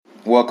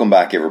Welcome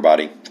back,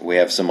 everybody. We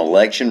have some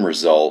election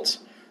results,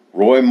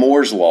 Roy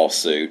Moore's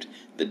lawsuit,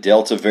 the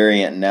Delta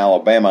variant in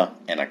Alabama,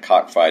 and a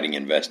cockfighting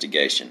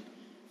investigation.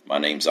 My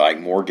name's Ike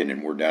Morgan,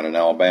 and we're down in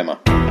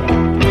Alabama.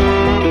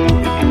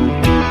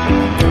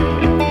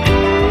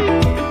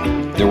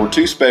 There were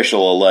two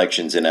special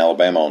elections in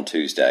Alabama on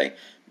Tuesday,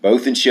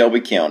 both in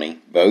Shelby County,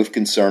 both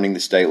concerning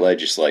the state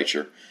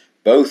legislature,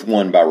 both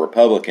won by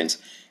Republicans,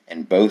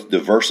 and both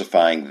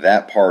diversifying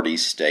that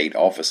party's state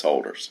office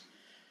holders.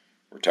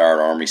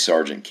 Retired Army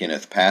Sergeant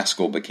Kenneth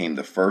Paschal became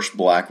the first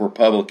black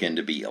Republican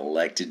to be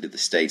elected to the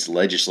state's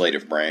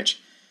legislative branch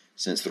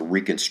since the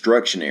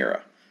Reconstruction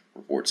era,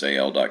 reports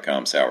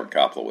AL.com's Howard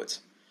Koplowitz.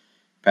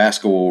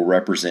 Paschal will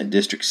represent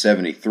District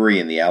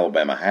 73 in the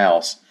Alabama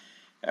House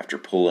after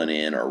pulling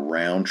in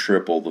around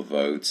triple the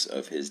votes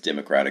of his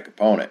Democratic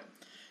opponent.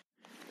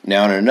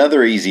 Now, in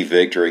another easy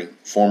victory,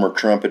 former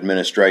Trump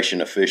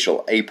administration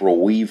official April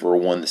Weaver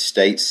won the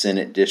state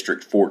Senate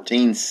District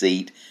 14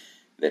 seat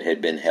that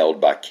had been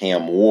held by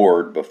Cam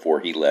Ward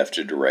before he left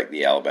to direct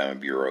the Alabama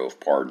Bureau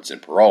of Pardons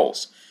and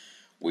Paroles.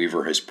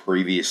 Weaver has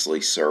previously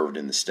served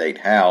in the state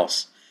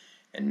House,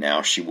 and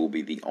now she will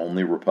be the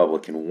only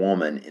Republican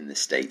woman in the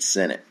state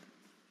Senate.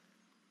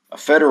 A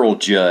federal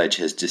judge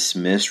has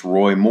dismissed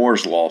Roy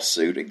Moore's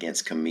lawsuit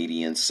against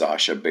comedian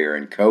Sacha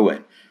Baron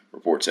Cohen,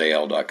 reports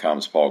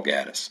AL.com's Paul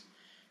Gaddis.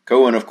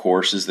 Cohen, of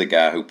course, is the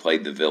guy who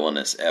played the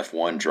villainous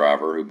F1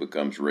 driver who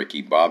becomes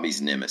Ricky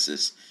Bobby's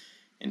nemesis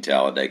in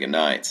Talladega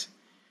Nights.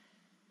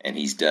 And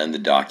he's done the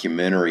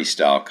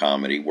documentary-style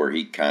comedy where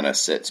he kind of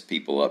sets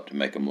people up to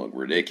make them look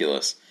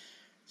ridiculous.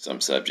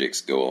 Some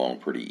subjects go along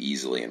pretty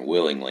easily and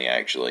willingly,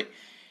 actually.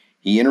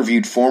 He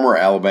interviewed former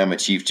Alabama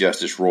Chief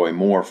Justice Roy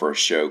Moore for a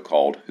show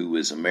called Who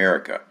is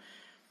America?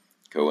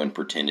 Cohen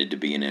pretended to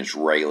be an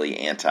Israeli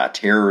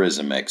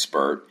anti-terrorism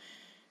expert,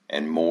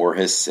 and Moore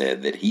has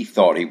said that he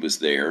thought he was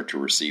there to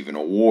receive an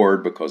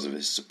award because of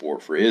his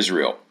support for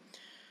Israel.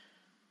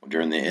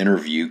 During the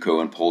interview,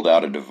 Cohen pulled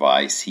out a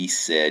device he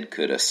said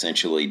could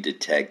essentially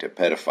detect a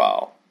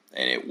pedophile,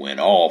 and it went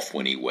off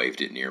when he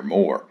waved it near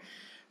Moore.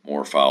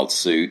 Moore filed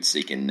suit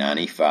seeking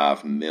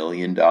 $95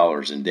 million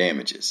in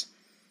damages.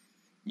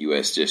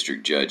 U.S.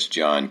 District Judge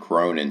John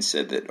Cronin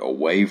said that a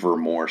waiver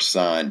Moore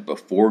signed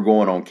before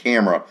going on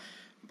camera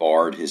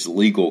barred his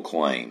legal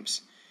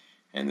claims,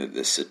 and that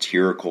the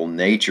satirical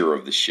nature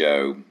of the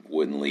show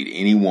wouldn't lead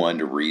anyone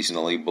to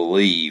reasonably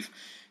believe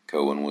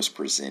Cohen was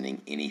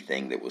presenting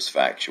anything that was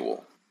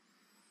factual.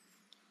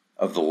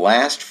 Of the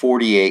last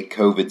 48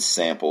 COVID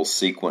samples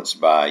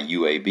sequenced by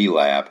UAB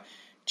Lab,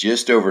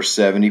 just over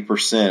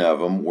 70% of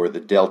them were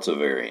the Delta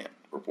variant,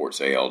 reports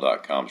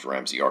AL.com's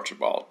Ramsey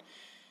Archibald.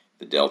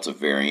 The Delta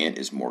variant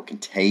is more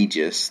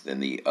contagious than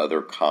the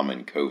other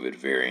common COVID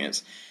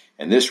variants,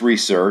 and this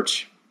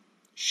research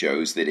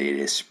shows that it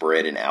has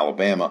spread in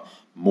Alabama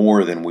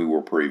more than we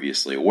were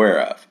previously aware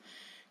of.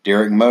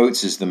 Derek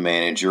Moats is the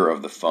manager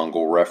of the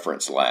Fungal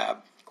Reference Lab.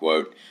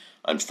 Quote,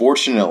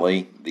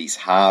 "Unfortunately, these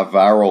high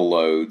viral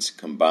loads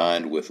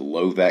combined with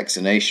low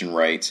vaccination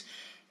rates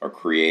are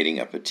creating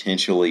a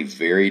potentially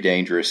very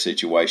dangerous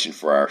situation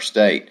for our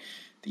state.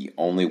 The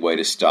only way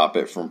to stop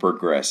it from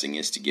progressing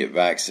is to get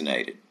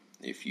vaccinated.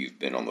 If you've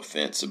been on the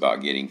fence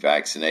about getting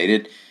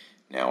vaccinated,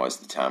 now is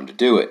the time to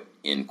do it."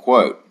 End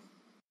quote.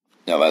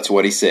 Now that's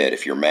what he said.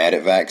 If you're mad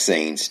at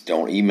vaccines,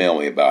 don't email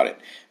me about it.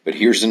 But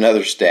here's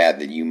another stat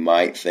that you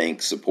might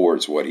think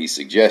supports what he's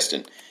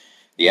suggesting.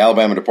 The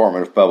Alabama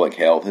Department of Public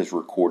Health has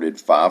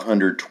recorded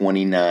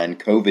 529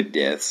 COVID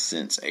deaths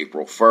since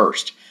April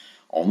 1st.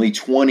 Only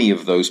 20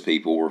 of those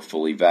people were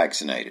fully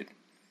vaccinated,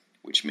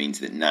 which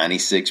means that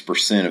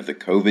 96% of the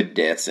COVID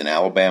deaths in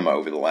Alabama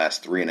over the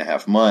last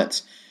 3.5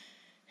 months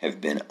have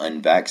been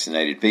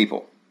unvaccinated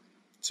people.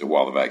 So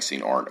while the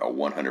vaccine aren't a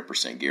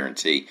 100%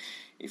 guarantee,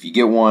 if you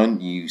get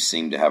one, you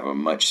seem to have a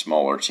much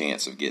smaller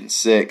chance of getting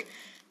sick.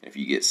 If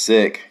you get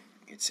sick,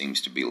 it seems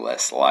to be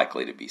less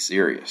likely to be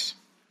serious.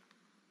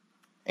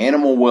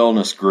 Animal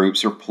wellness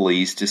groups are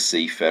pleased to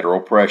see federal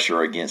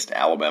pressure against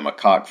Alabama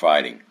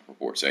cockfighting,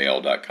 reports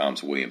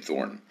AL.com's William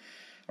Thornton.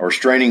 A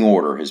restraining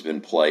order has been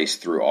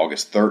placed through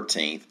August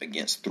 13th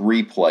against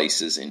 3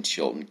 places in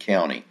Chilton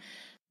County.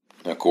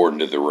 According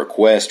to the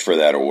request for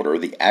that order,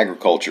 the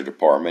Agriculture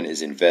Department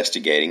is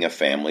investigating a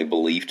family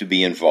believed to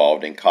be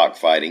involved in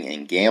cockfighting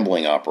and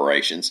gambling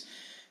operations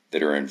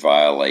that are in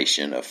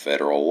violation of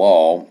federal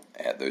law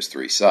at those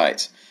 3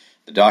 sites.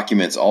 The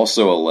documents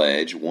also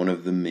allege one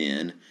of the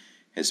men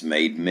has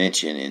made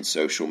mention in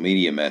social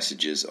media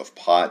messages of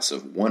pots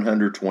of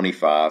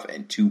 $125,000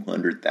 and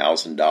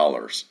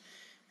 $200,000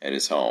 at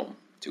his home.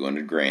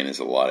 $200,000 is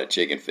a lot of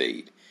chicken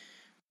feed.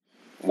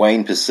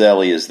 Wayne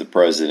Pichelli is the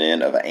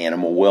president of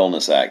Animal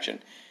Wellness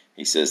Action.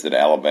 He says that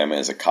Alabama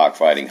is a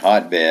cockfighting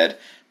hotbed,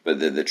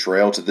 but that the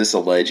trail to this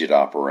alleged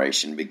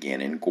operation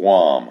began in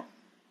Guam,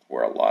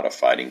 where a lot of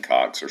fighting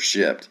cocks are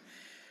shipped.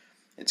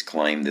 It's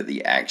claimed that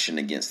the action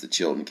against the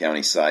Chilton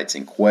County sites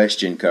in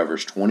question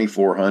covers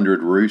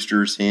 2,400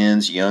 roosters,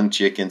 hens, young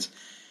chickens,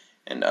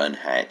 and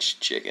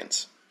unhatched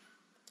chickens.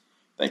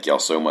 Thank y'all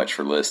so much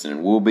for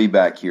listening. We'll be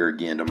back here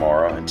again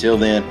tomorrow. Until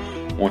then,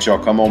 won't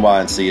y'all come on by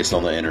and see us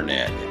on the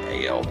internet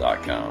at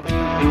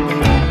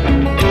al.com.